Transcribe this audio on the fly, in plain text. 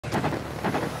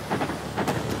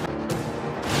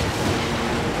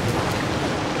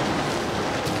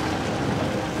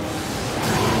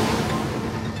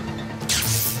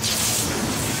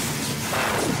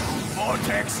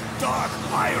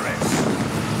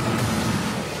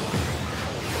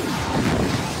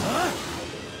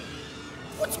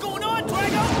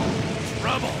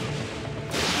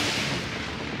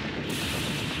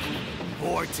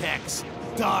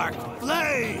dark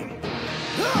flame!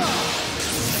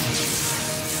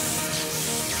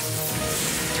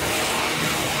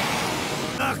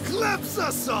 Eclipse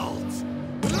Assault!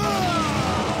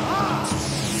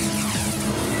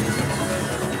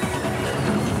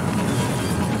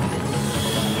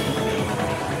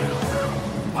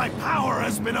 My power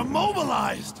has been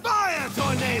immobilized! Fire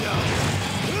Tornado!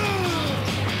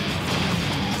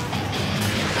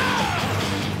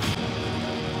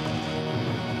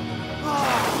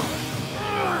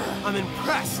 I'm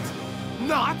impressed.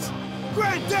 Not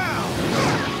Grant down!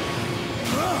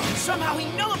 Somehow he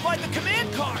nullified the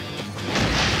command card!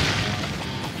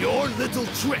 Your little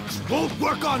tricks won't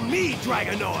work on me,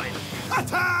 Dragonoid!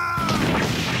 Attack!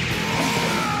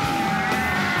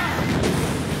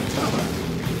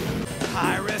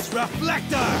 Iris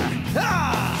Reflector!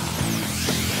 Ah!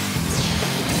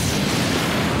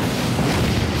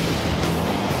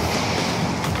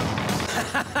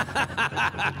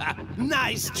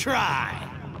 Nice try!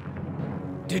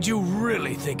 Did you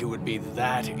really think it would be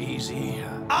that easy?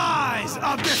 Eyes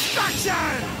of Destruction!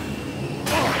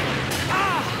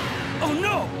 Oh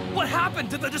no! What happened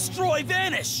to the Destroy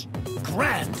Vanish?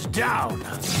 Grand down!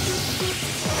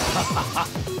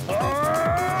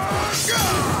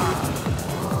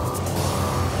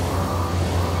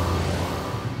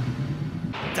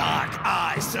 Dark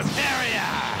Eye Superior!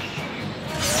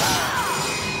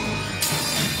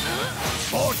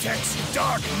 Vortex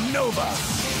Dark Nova!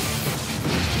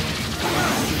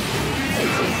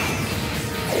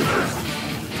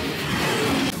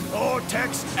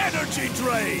 Vortex Energy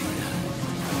Drain!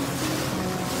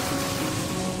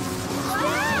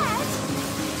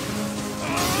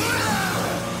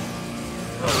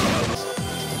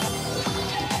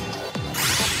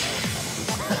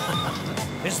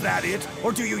 Is that it?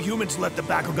 Or do you humans let the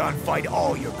Bakugan fight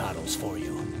all your battles for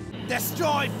you?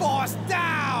 Destroy Force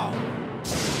down!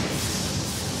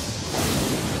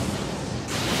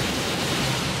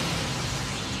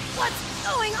 What's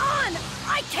going on?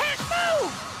 I can't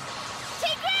move!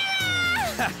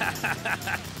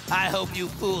 I hope you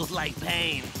fools like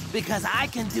pain, because I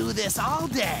can do this all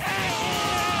day.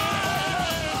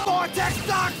 Vortex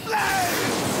Dark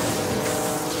Flame!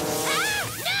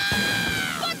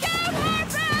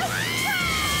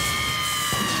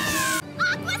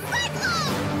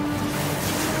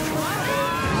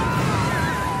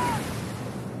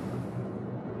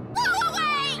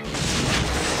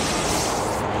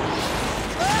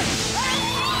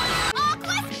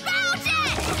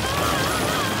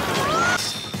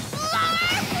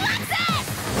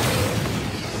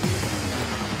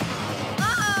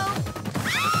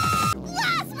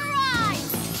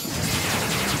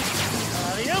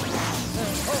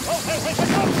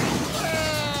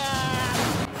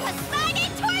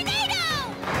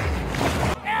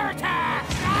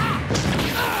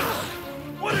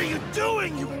 What are you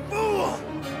doing, you fool?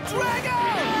 Drago!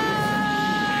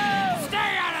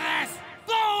 Stay out of this!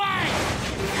 Blow away!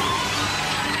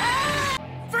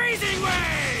 Freezing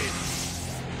wave!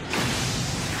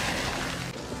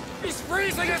 He's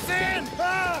freezing us in!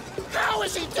 How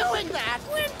is he doing that?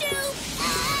 We're doomed!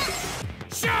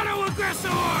 Shadow Aggressor!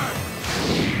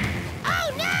 Oh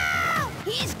no!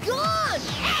 He's gone!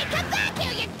 Hey, come back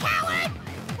here, you coward!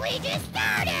 We just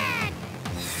started!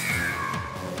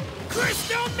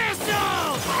 Crystal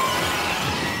Missile!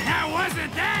 Now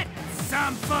wasn't that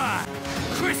some fun?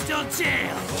 Crystal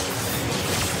Jail!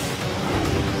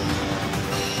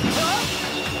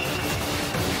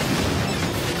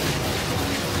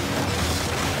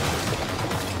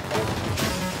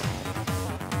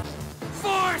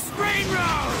 Force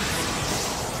Rainroad!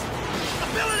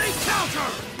 Ability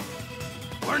counter!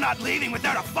 We're not leaving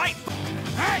without a fight!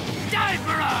 Hey, Dive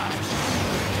Barrage!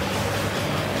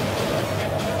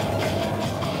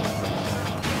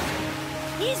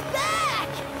 He's back!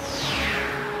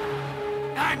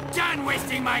 I'm done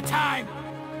wasting my time!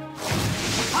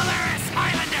 Polaris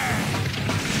Highlander!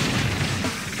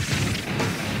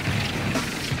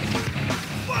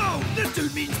 Whoa! This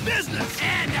dude means business!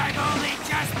 And I've only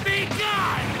just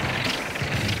begun!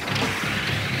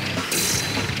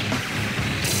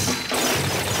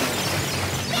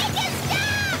 Make it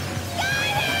stop! Got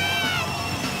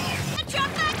it!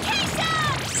 Drop that case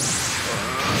up!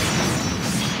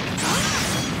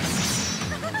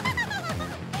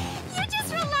 You just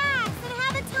relax and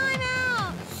have a time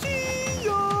out. See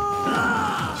ya!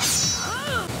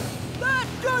 That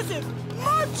does it!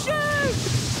 Marching!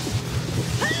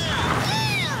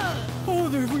 Oh,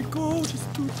 there we go.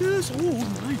 Just do this. Oh,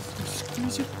 nice. Just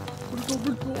squeeze it. Put it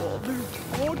over. Oh, there.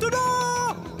 Oh,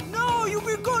 ta-da! No, you've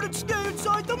been good at stay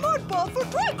inside the mud ball for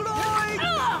Dragonoid!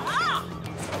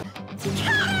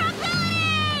 Counter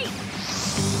ability!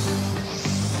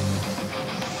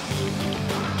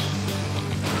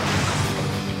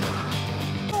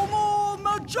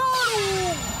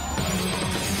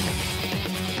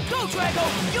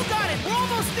 You got it! We're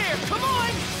almost there! Come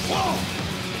on! Whoa!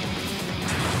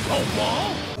 Oh, wall?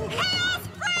 Chaos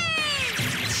Ray!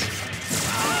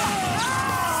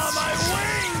 Ah, my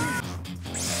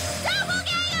wings!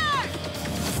 Doppelganger!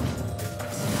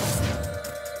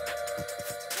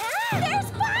 Ah, there's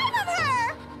 5 of her!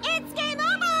 It's game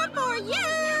over for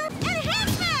you!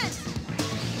 Enhancement!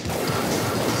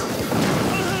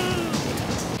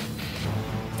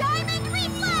 Diamond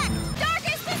Reflex!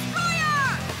 Darkest Destroyer!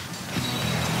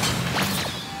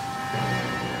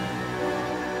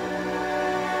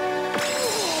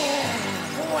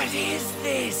 What is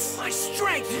this? My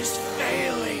strength is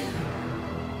failing.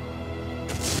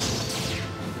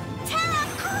 Terra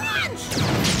Crunch!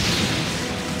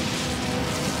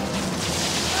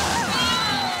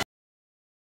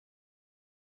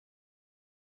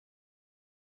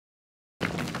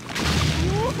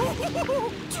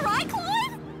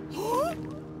 Tricloid? Huh?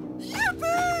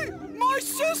 Yippee! My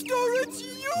sister, it's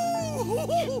you!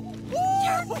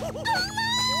 Yippee!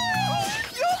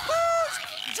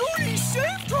 Judy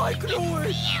saved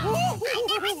Tricloid! I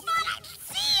never thought I'd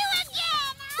see you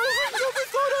again! I never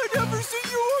thought I'd ever see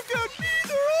you again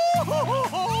either!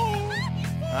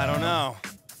 I don't know.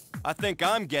 I think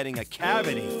I'm getting a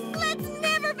cavity. Let's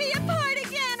never be apart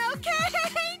again, okay?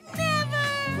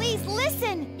 Never! Please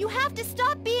listen! You have to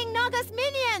stop being Naga's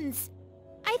minions!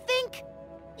 I think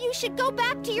you should go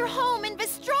back to your home in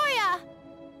Vestroia!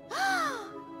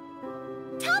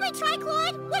 Tell me,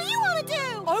 Tricloid, what do you want to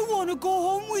do? I want to go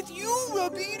home with you,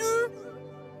 Rub Eater!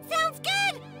 Sounds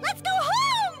good! Let's go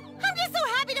home! I'm just so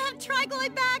happy to have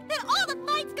Tricloid back that all the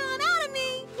fight's gone out of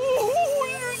me! Oh,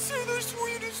 you say the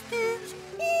sweetest things!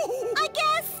 Oh. I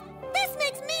guess this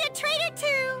makes me a traitor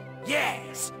too!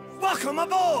 Yes! Welcome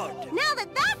aboard! Now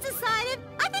that